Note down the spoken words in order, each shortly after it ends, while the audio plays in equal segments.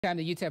Time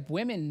the UTEP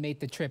women made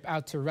the trip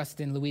out to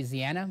Ruston,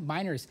 Louisiana.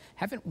 Miners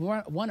haven't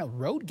won a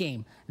road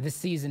game this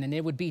season, and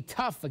it would be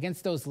tough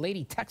against those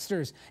Lady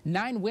Texters.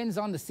 9 wins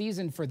on the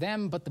season for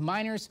them, but the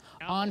Miners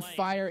on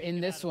fire in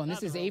this one.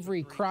 This is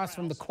Avery Cross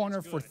from the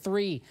corner for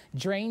 3.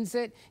 Drains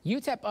it.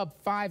 UTEP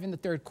up 5 in the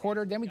third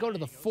quarter. Then we go to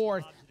the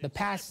fourth. The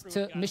pass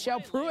to Michelle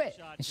Pruitt,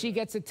 and she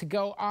gets it to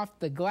go off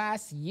the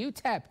glass.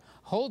 UTEP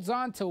holds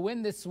on to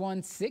win this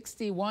one,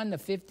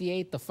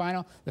 61-58, the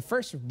final. The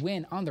first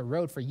win on the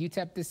road for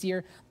UTEP this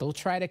year. They'll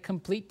try to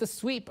complete the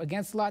sweep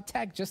against La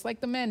Tech, just like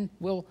the men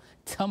will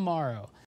tomorrow.